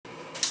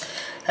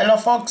Hello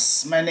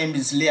folks, my name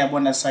is Leah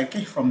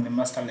Bonasaki from the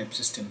Master Lab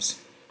Systems.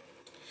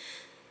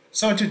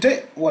 So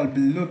today we'll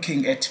be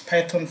looking at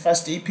Python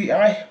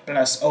FastAPI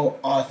plus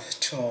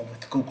OAuth2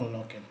 with Google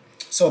Login.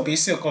 So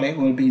basically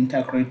we'll be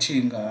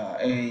integrating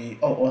a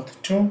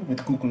OAuth2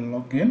 with Google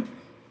Login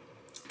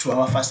to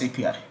our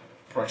FastAPI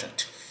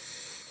project.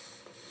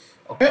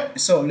 Okay,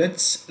 so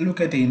let's look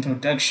at the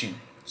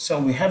introduction. So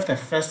we have the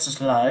first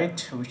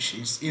slide, which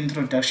is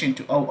introduction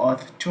to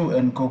OAuth2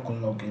 and Google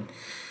Login.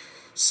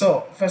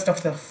 So first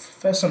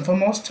and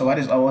foremost, what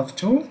is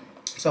OAuth2?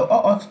 So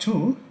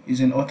OAuth2 is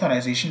an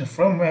authorization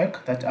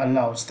framework that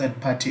allows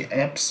third-party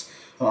apps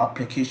or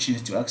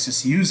applications to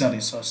access user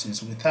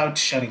resources without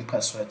sharing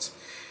passwords.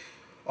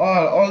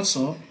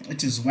 Also,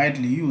 it is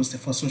widely used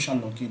for social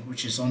login,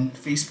 which is on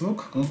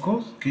Facebook,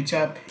 Google,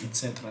 GitHub,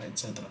 etc.,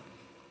 etc.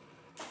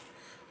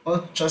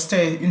 Well, just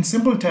in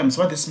simple terms,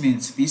 what this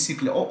means,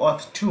 basically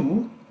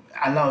OAuth2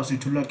 allows you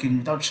to log in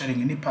without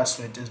sharing any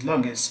password as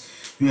long as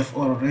you have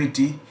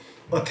already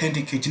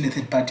authenticating a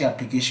third-party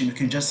application. You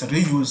can just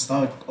reuse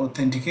that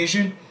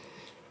authentication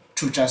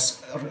to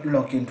just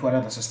log into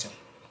another system.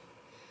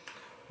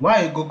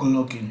 Why Google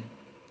Login?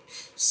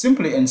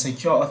 Simply and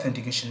secure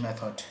authentication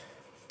method.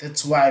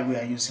 That's why we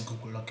are using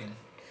Google Login.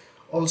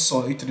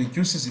 Also, it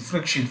reduces the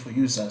friction for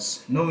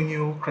users. No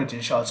new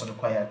credentials are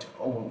required,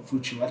 or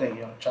which what I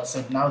just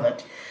said now,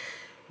 that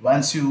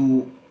once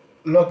you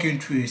log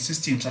into a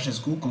system such as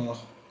Google,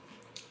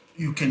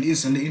 you can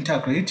easily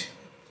integrate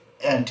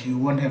and you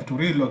won't have to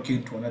re-log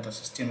into another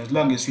system as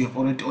long as you have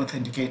already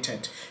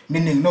authenticated,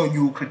 meaning no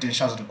new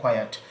credentials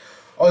required.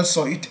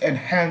 Also, it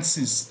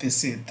enhances the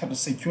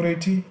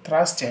security,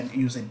 trust, and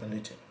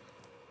usability.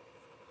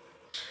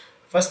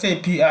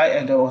 FastAPI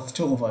and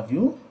OAuth2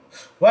 overview.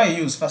 Why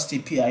use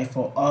FastAPI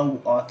for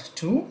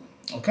OAuth2?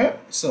 Okay,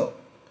 so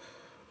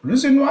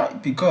reason why,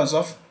 because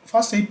of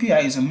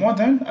FastAPI is a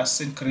modern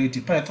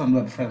async Python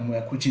web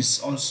framework, which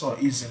is also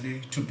easily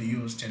to be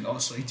used, and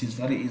also it is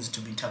very easy to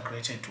be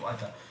integrated to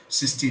other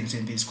systems,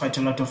 and there's quite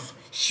a lot of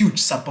huge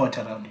support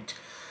around it.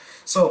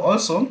 So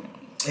also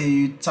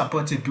it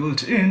supports a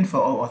built-in for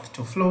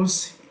OAuth2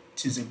 flows.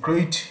 It is a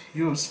great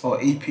use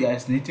for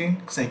APIs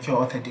needing secure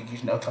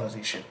authentication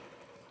authorization.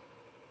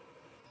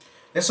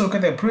 Let's look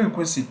at the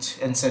prerequisite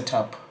and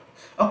setup.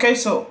 Okay,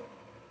 so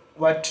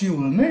what you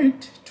will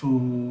need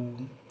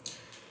to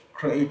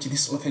create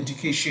this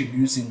authentication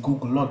using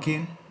Google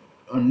Login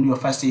on your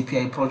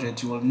FastAPI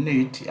project, you will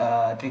need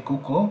the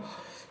Google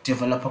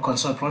Developer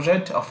Console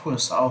project, of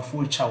course, of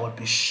which I will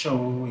be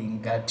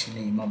showing that in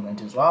a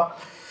moment as well.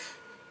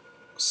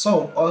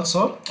 So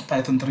also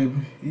Python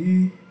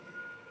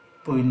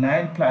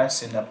 3.9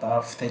 plus and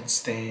above, that's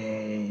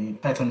the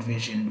Python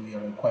version we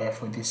require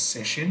for this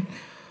session.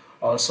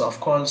 Also, of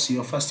course,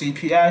 your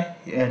FastAPI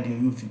and your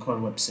UV Core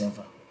web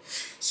server.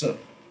 So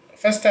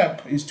first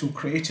step is to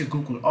create a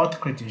Google Auth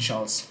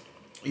credentials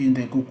in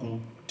the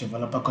Google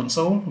Developer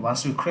Console.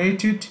 Once you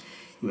create it,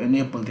 you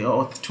enable the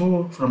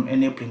OAuth2. From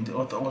enabling the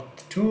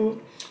OAuth2,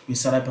 we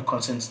set up a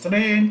consent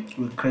string,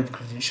 we create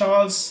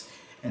credentials,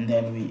 and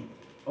then we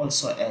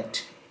also add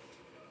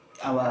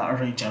our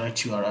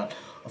redirect URL,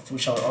 of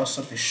which I will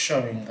also be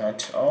showing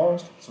that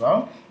as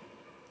well.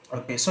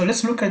 Okay, so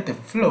let's look at the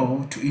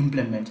flow to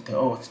implement the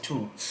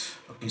OAuth2.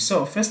 Okay,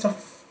 so first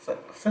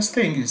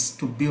thing is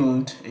to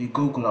build a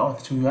Google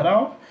OAuth2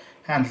 URL,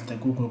 handle the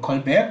Google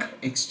callback,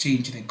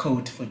 exchange the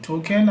code for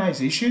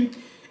tokenization,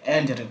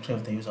 and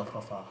retrieve the user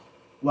profile.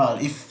 Well,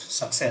 if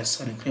success,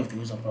 retrieve the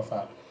user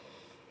profile.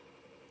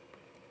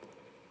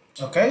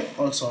 Okay,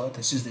 also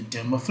this is the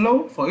demo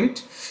flow for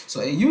it.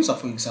 So a user,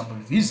 for example,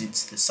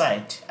 visits the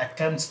site,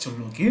 attempts to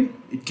log in,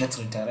 it gets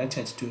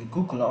redirected to a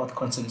Google Auth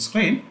consent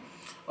screen.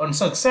 On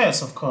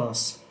success, of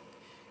course,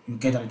 you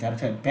get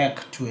redirected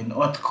back to an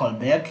auth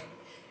callback,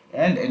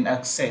 and an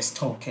access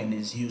token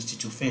is used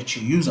to fetch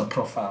your user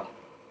profile.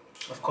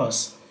 Of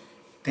course,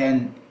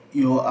 then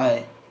you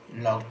are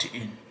logged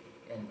in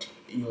and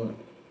your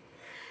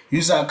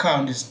user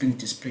account is being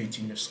displayed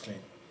in your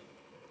screen.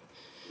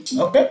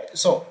 Okay,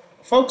 so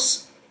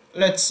folks,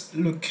 let's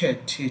look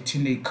at it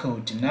in a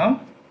code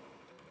now.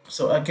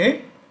 So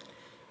again,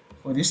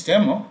 for this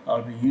demo,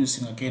 I'll be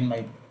using again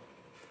my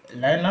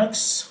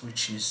Linux,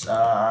 which is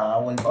I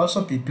will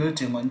also be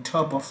building on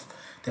top of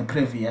the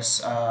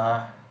previous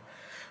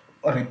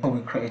repo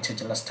we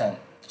created last time.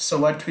 So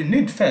what we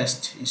need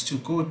first is to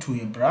go to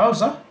a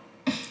browser.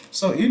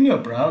 So in your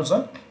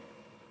browser,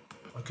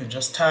 we can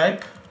just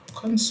type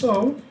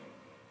console,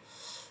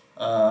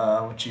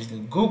 which is the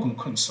Google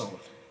console.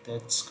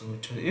 Let's go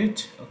to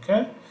it.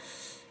 Okay,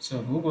 so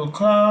Google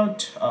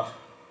Cloud.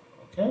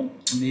 Okay,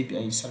 maybe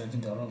I started in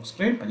the wrong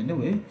screen, but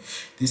anyway,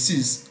 this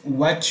is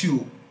what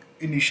you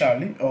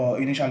initially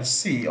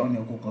see on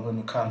your Google when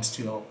it comes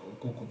to your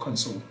Google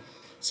console.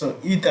 So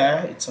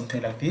either it's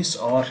something like this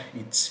or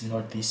it's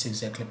not this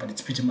exactly, but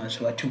it's pretty much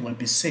what you will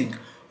be seeing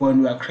when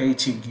you are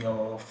creating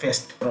your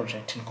first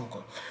project in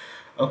Google.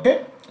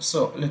 Okay,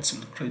 so let's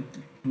do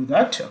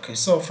that. Okay,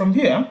 so from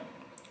here,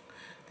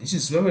 this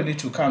is where we need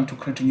to come to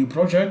create a new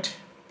project.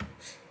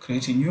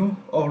 create a new.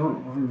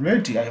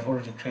 Already I've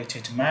already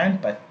created mine,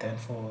 but then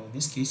for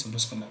this case I'm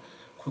just gonna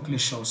quickly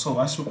show. So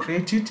once you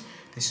create it,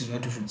 this is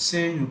what you should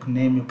say. You can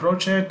name your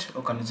project.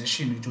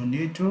 Organization you don't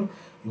need to,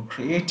 you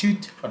create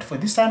it, but for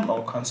this time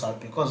I'll cancel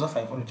because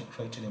I've already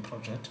created a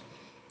project.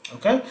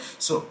 Okay,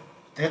 so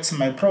that's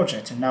my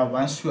project. And now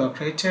once you have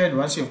created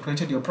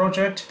your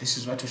project, this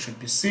is what you should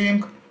be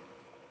seeing,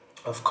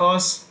 of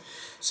course.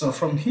 So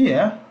from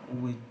here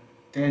we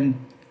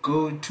then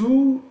go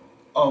to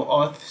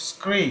OAuth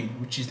screen,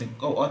 which is the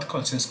OAuth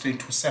consent screen,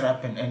 to set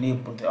up and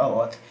enable the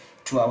OAuth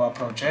to our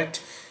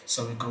project.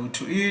 So we go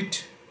to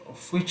it,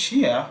 of which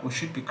here we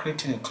should be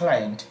creating a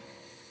client.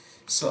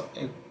 So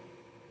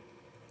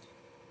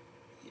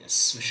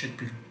yes, we should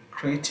be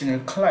creating a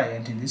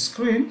client in this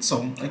screen.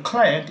 So a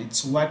client,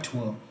 it's what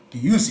will be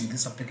using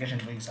this application,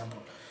 for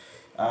example.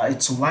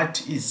 It's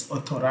what is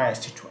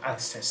authorized to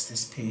access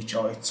this page,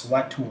 or it's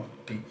what will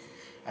be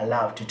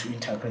allowed to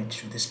integrate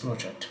to this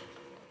project.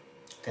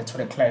 That's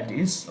what a client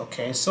is.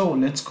 Okay, so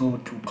let's go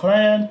to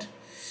clients.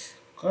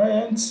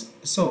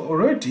 So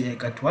already I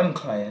got one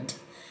client,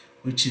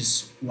 which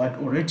is what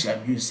already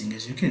I'm using.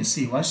 As you can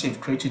see, once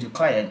you've created a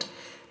client,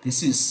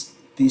 this is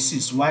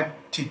what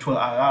it will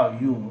allow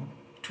you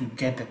to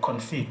get the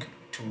config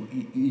to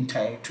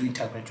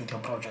integrate with your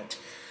project.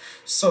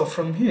 So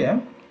from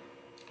here,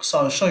 so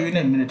I'll show you in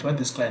a minute what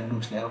this client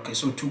looks like. Okay,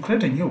 so to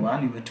create a new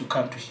one, you will to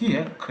come to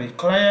here, create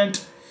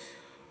client.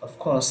 Of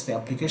course, the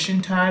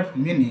application type,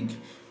 meaning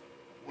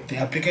the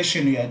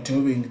application you are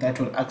doing that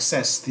will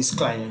access this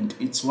client.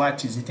 It's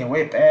what is it, a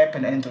web app,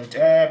 an Android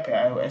app, an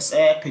iOS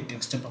app, a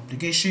desktop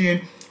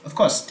application, of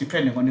course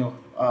depending on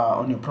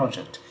your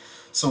project.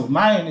 So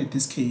mine in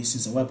this case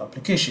is a web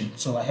application,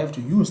 so I have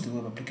to use the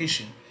web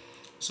application.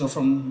 So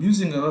from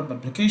using a web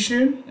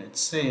application, let's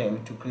say I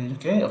want to create,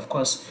 okay, of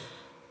course,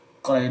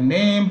 client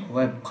name,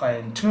 web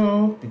client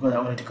 2, because I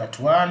already got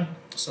one.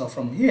 So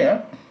from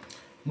here,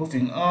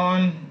 moving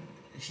on,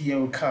 here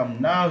we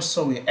come now.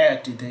 So we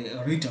add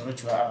the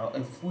redirect URL,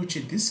 of which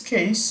in this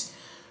case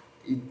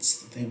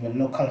it's the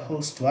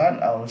localhost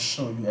one. I will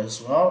show you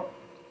as well,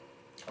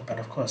 but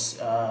of course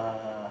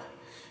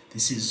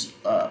this is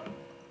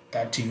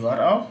that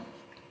URL.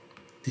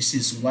 This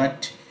is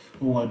what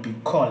we will be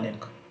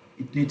calling.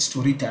 It needs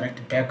to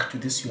redirect back to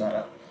this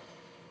URL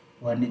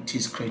when it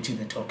is creating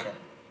the token.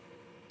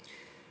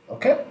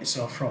 Okay,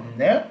 so from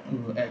there we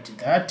will add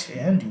that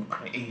and you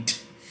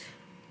create.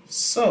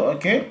 So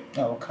okay,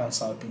 I will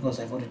cancel because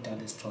I've already done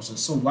this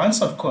process. So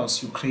once, of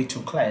course, you create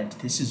your client,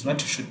 this is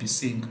what you should be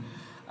seeing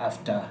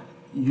after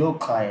your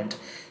client.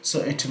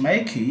 So in my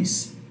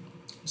case,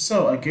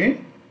 so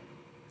again,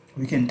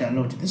 we can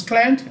download this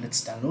client.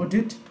 Let's download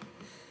it.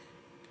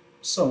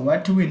 So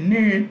what do we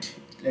need?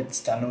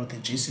 Let's download the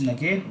JSON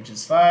again, which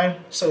is fine.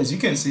 So as you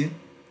can see,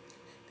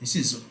 this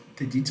is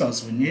the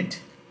details we need: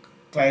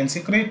 client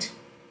secret,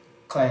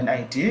 client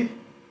ID,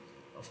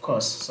 of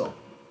course. So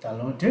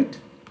download it.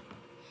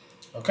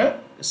 Okay,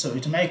 so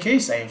in my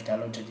case I have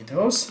downloaded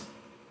those.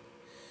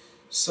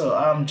 So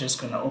I'm just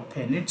gonna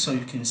open it so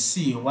you can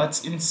see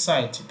what's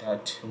inside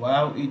that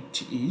while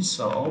it is.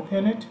 So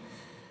open it.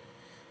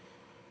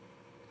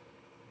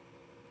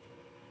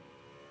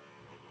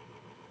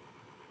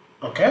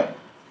 Okay,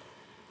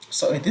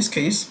 so in this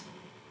case,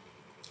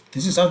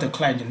 this is how the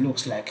client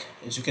looks like.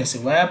 As you can see,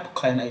 web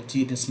client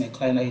ID, this is my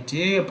client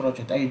ID,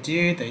 project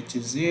ID, that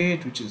is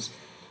it, which is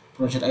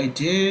project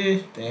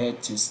ID,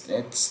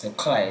 that's the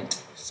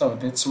client. So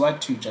that's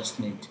what you just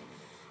need.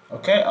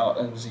 Okay, I'll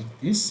exit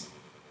this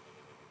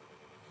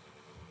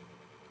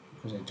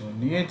because I don't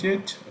need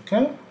it.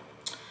 Okay,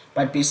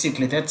 but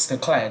basically that's the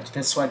client.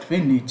 That's what we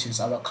need, is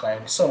our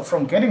client. So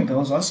from getting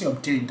those, once you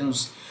obtain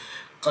those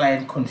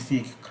client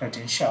config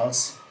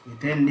credentials, we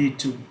then need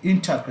to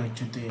integrate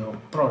to your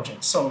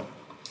project. So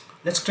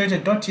let's create a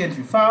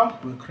 .env file.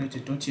 We'll create a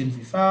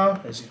 .env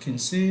file. As you can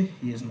see,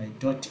 here's my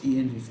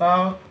 .env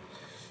file.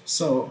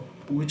 So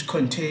which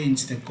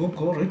contains the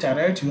Google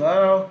redirect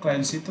URL,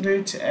 client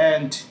secret,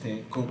 and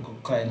the Google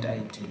client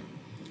ID.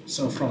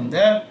 So from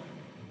there,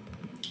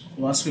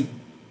 once we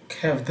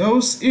have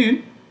those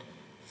in,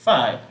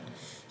 fine.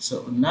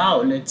 So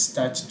now let's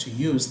start to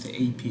use the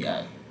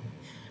API.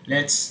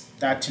 Let's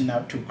start now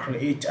to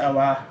create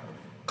our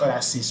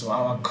classes or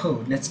our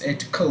code. Let's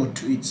add code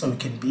to it so we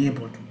can be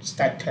able to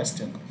start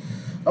testing.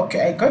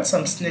 Okay, I got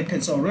some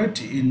snippets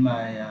already in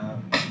my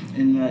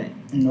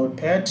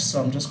notepad,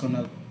 so I'm just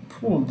gonna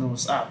pull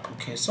those up.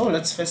 Okay, so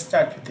let's first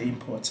start with the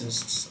imports.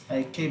 As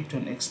I kept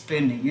on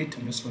explaining it,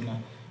 I'm just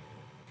gonna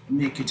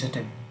make it at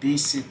a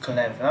basic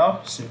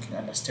level so you can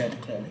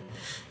understand clearly.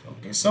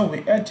 Okay, so we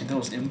add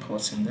those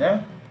imports in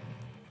there.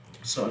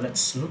 So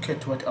let's look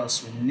at what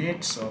else we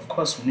need. So of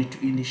course we need to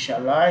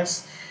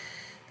initialize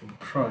the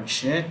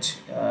project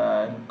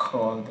and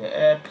call the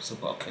app. So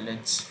okay,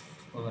 let's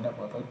forget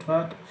about that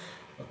part.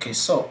 Okay,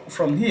 so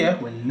from here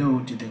we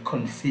load the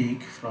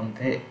config from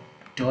the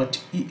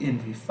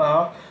 .env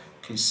file.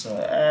 Okay, so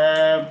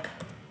app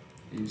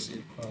is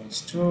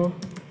equals to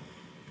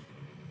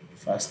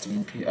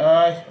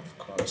FastAPI. Of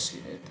course,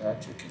 you add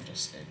that. You can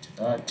just add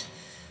that.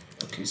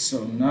 Okay,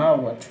 so now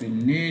what we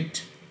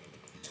need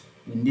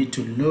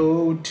to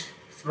load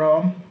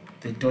from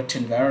the dot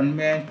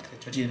environment,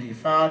 the .env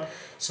file.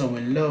 So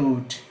we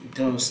load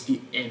those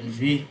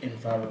env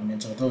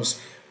environments, or those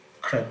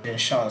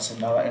credentials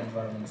in our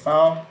environment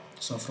file.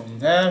 So from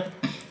there,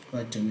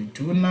 what do we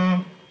do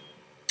now?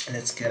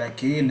 Let's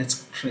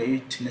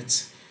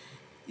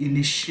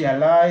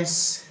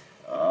initialize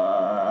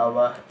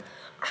our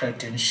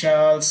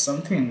credentials,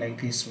 something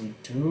like this we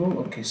do.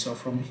 Okay, so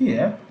from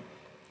here,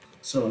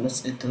 so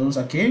let's add those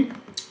again.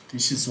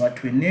 This is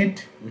what we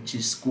need, which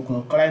is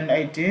Google Client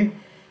ID,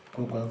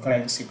 Google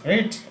Client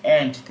Secret,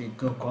 and the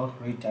Google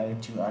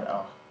redirect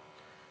URL.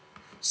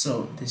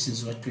 So this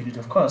is what we need.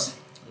 Of course,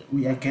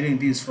 we are getting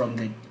this from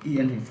the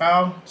env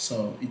file,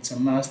 so it's a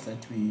must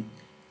that we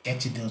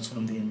get those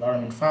from the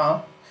environment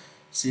file,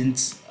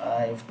 since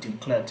I've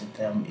declared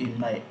them in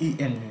my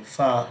env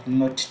file,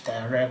 not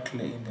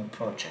directly in the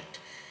project.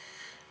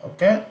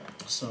 Okay,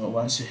 so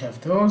once you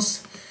have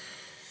those,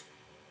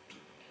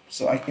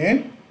 so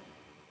again,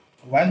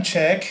 one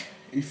check,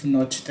 if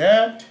not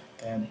there,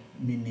 then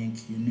meaning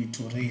you need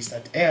to raise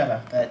that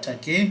error that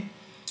again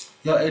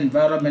your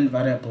environment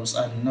variables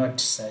are not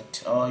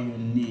set, or you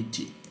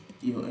need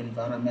your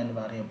environment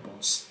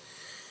variables.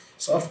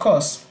 So of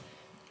course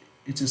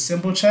it's a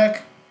simple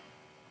check.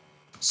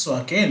 So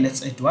again,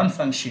 let's add one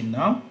function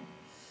now.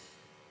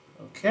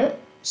 Okay,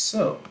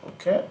 so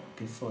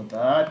before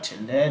that,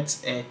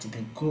 let's add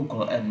the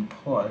Google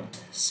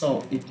endpoint,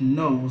 so it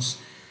knows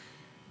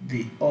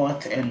the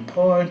auth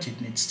endpoint it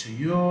needs to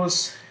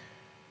use.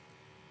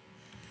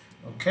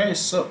 Okay,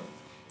 so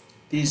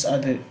these are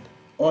the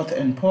auth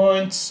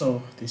endpoints.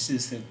 So this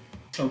is the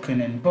token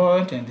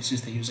endpoint, and this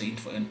is the user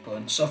info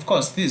endpoint. So of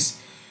course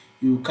this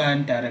you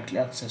can't directly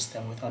access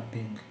them without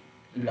being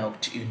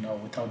logged in or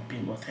without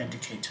being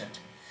authenticated.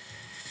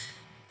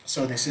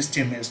 So the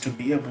system is to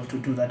be able to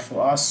do that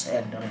for us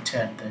and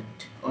return that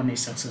on a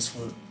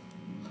successful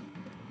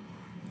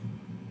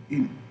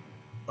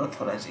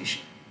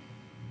authorization.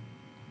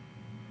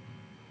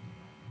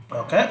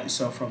 Okay,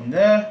 so from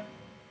there,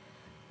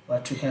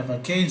 what we have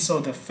again, so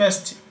the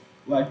first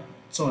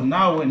so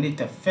now we need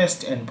the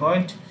first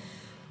endpoint,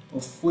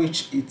 of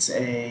which it's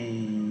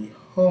a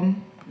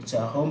home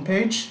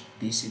page.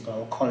 Basically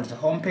I'll call it a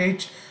home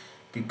page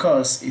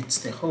because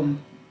it's a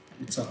home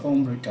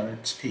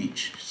redirect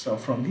page. So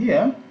from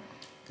here,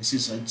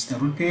 it's the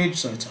root page,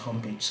 so it's a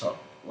home page. So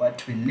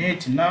what we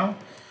need now,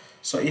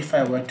 so if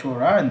I were to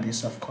run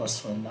this, of course,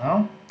 for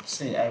now,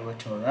 say I were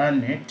to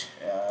run it,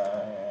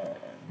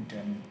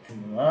 then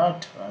do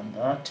that, run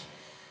that.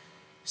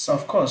 So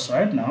of course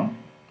right now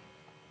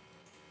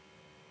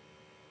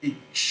it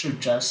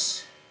should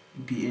just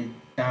be a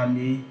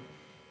dummy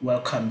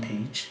welcome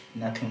page,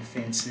 nothing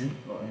fancy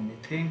or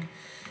anything.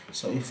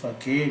 So if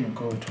again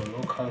go to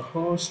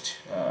localhost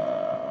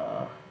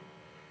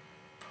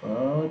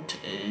port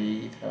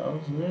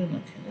 8000,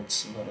 okay,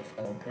 let's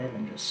verify that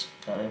and just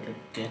directly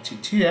get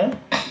it here.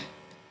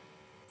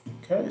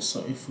 Okay,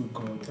 so if we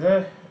go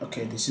there,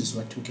 okay, this is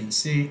what we can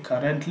see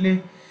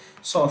currently.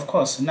 So of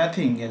course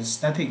nothing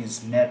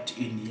is mapped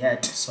in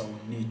yet, so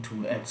we need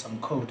to add some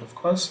code, of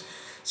course.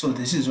 So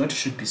this is what you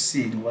should be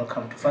seeing.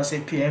 Welcome to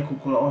FastAPI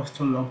Google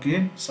OAuth2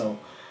 login. So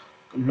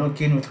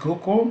login with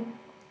Google,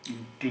 you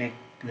click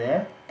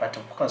there, but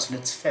of course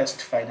let's first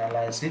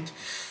finalize it.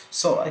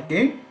 So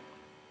again,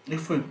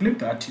 if we click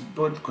that, it's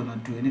not gonna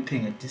do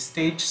anything at this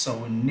stage. So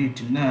we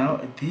need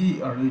now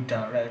the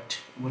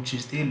redirect, which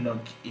is the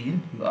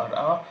login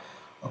URL.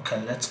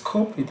 Okay, let's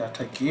copy that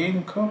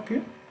again,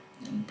 copy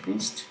and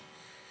paste.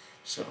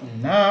 So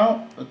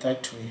now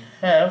that we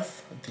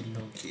have the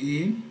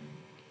login,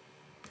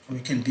 we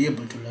can be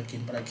able to log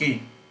in, but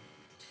again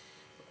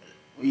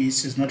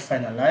this is not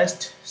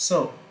finalized,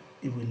 so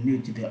we will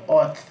need the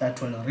auth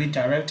that will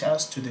redirect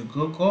us to the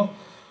Google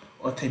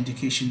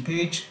authentication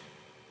page.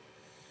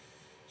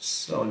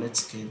 So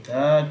let's get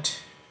that,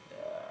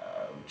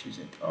 which is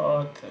it,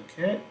 auth.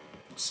 Okay,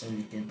 so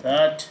we get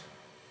that,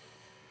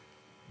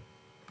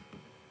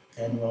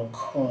 then we'll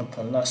call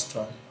the last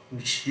one,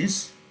 which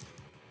is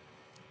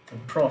the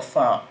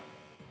profile,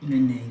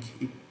 meaning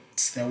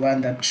it's the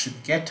one that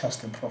should get us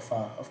the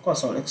profile. Of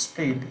course I'll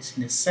explain this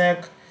in a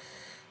sec.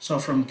 So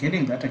from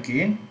getting that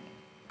again,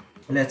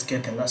 let's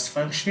get the last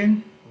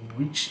function,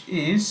 which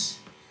is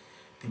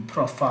the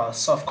profile.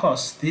 So of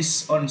course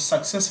this on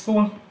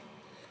successful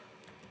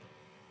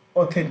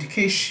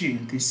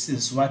authentication, this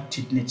is what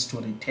it needs to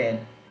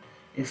return: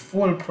 a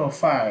full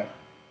profile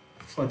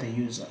for the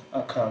user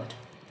account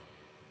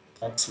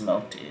that's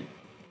logged in.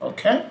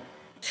 Okay,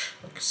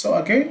 so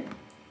again,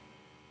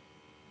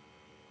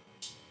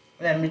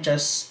 let me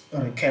just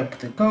recap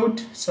the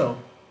code. So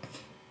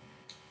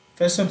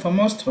first and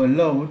foremost, we'll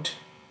load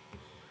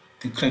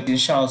the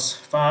credentials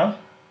file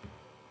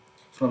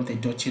from the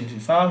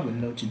 .env file. We'll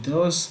load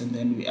those, and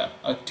then we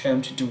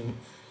attempt to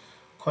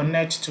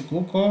connect to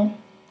Google,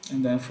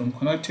 and then from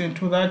connecting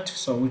to that,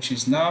 so which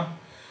is now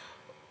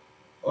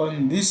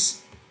on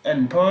this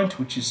endpoint,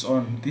 which is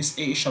on this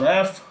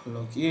href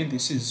login,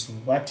 this is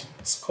what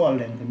it's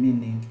calling,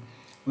 meaning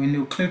When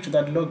you click to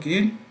that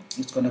login,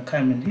 it's going to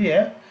come in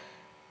here,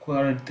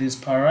 query these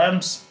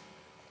params,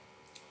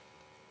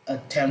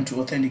 attempt to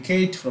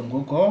authenticate from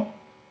Google.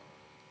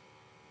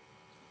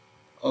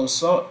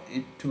 Also,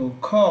 it will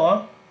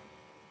call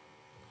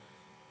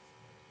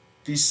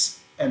this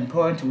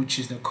endpoint, which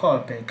is the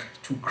callback,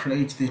 to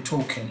create the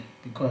token,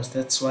 because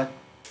that's what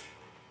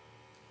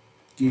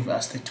give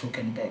us the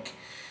token back.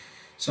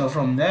 So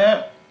from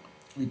there,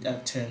 it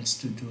attempts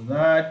to do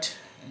that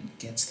and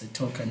gets the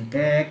token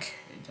back.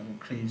 It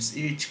retrieves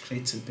it,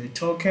 creates a bit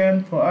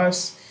token for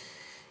us,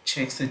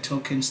 checks the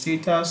token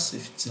status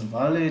if it's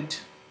valid.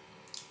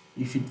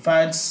 If it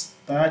finds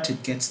that,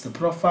 it gets the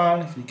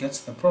profile. If it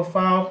gets the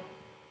profile,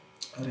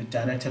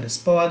 redirect a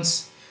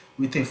response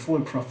with a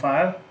full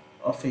profile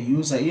of a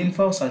user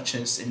info, such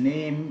as a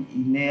name,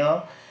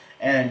 email,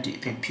 and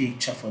the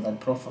picture for that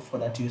profile for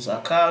that user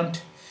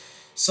account.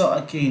 So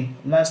again,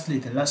 lastly,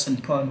 the last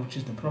endpoint, which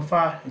is the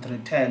profile, it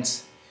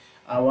returns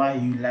our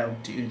you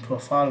logged in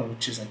profile,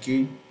 which is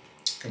again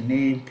the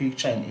name,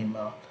 picture, and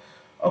email.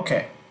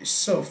 Okay,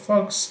 so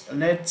folks,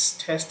 let's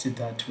test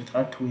that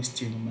without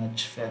wasting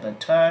much further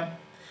time.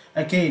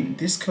 Again,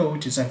 this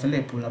code is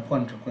available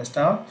upon request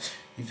out.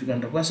 If you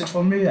can request it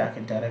for me, I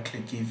can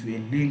directly give you a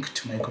link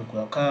to my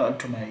Google account,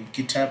 to my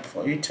GitHub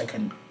for it. I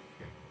can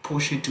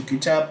push it to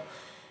GitHub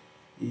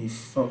if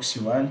folks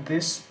you want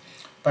this.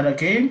 But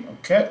again,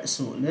 okay,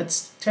 so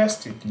let's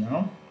test it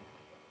now.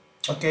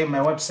 Okay,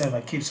 my web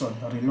server keeps on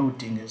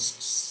reloading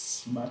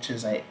as much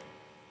as I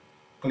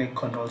click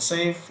Control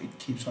Save, it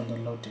keeps on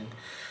reloading.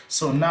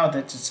 So now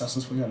that it's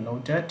successfully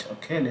loaded,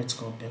 okay, let's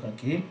go back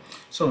again.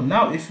 So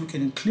now if you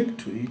can click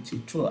to it,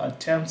 it will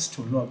attempt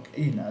to log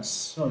in us.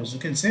 So as you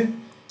can see,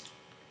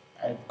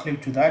 I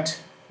click to that,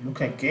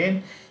 look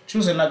again,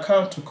 choose an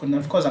account to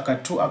connect. Of course, I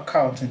got 2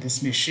 accounts in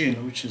this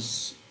machine, which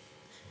is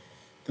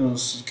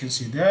those you can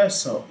see there.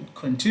 So it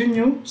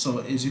continue. So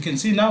as you can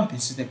see now,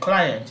 this is the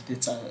client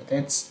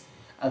that's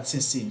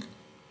accessing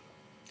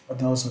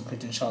those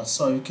credentials.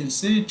 So you can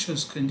see,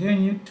 choose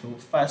continue to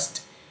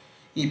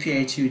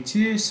FastAPI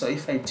TUT. So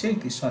if I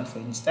take this one for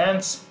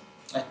instance,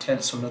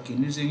 attempt to log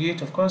in using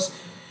it, of course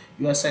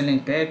you are signing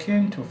back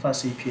in to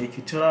FastAPI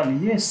tutorial.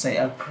 Yes, I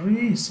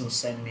agree, so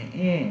sign me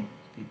in,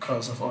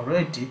 because of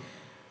already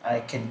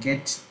I can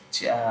get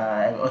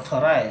I'm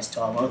authorized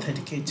or I'm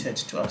authenticated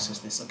to access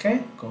this.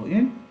 Okay, go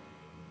in.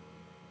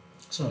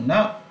 So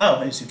now,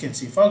 as you can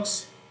see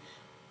folks,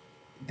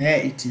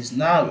 there it is.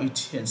 Now it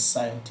has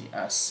signed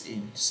us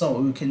in. So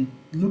we can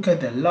look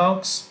at the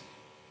logs.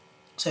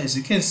 So as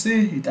you can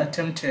see, it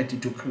attempted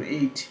to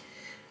create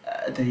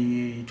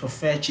to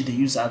fetch the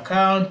user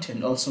account,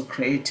 and also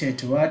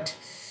created what,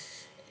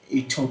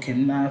 a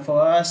token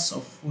for us,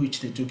 of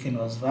which the token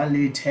was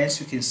valid. Hence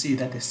you can see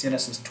that the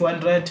status is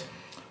 200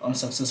 on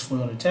successful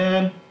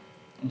return,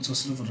 on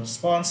successful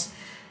response.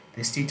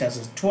 The status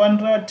is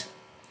 200,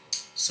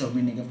 so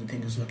meaning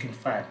everything is working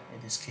fine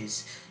in this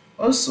case.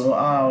 Also,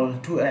 I'll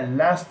do a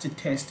last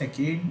test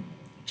again,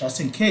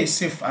 just in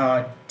case if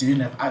I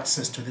didn't have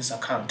access to this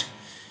account.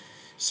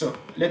 So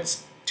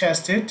let's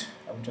test it.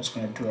 I'm just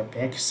going to do a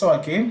back. So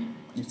again,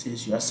 it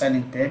says you are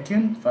signing back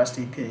in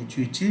FastAPI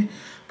TUT.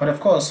 But of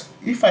course,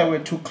 if I were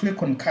to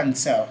click on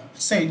cancel,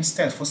 say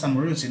instead for some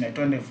reason I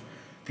don't have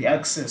the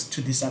access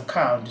to this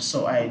account,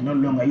 so I no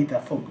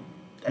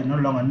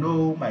longer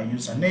know my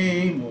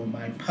username or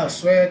my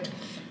password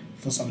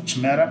for some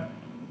matter,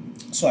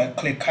 so I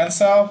click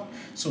cancel.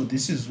 So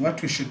this is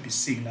what we should be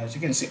seeing. As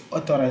you can see,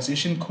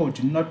 authorization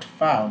code not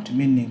found,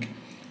 meaning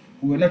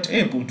we were not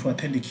able to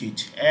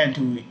authenticate,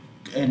 and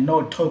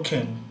no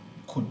token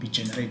could be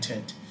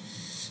generated,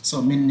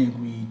 so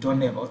meaning we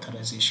don't have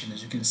authorization,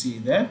 as you can see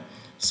there.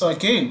 So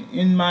again,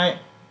 in my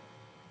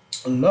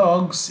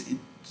logs,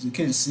 you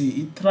can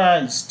see it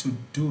tries to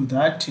do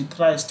that. It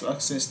tries to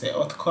access the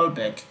auth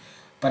callback,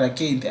 but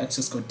again the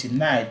access got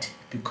denied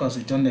because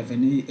we don't have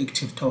any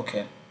active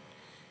token.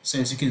 So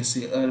as you can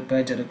see,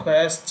 beta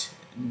request,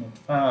 not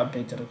found,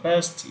 beta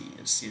request,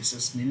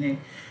 yes,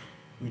 meaning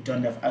we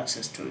don't have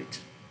access to it.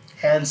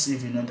 Hence,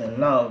 even on the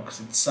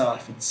logs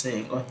itself, it's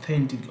saying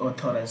authentic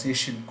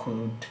authorization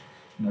code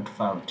not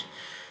found.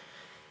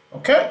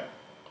 Okay,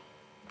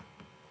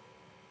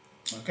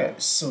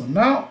 so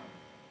now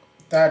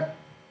that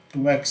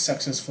works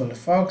successfully,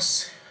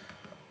 folks.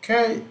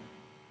 Okay,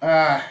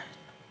 I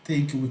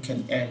think we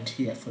can end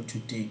here for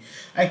today.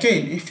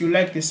 Again, if you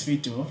like this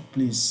video,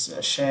 please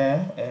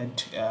share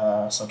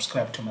and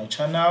subscribe to my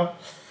channel.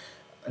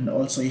 And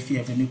also, if you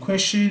have any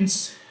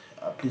questions,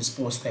 please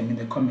post them in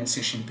the comment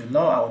section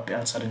below. I will be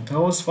answering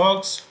those,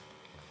 folks.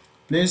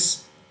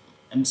 Please,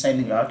 I'm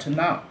signing out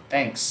now.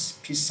 Thanks.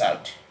 Peace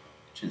out.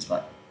 Cheers.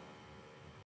 Bye.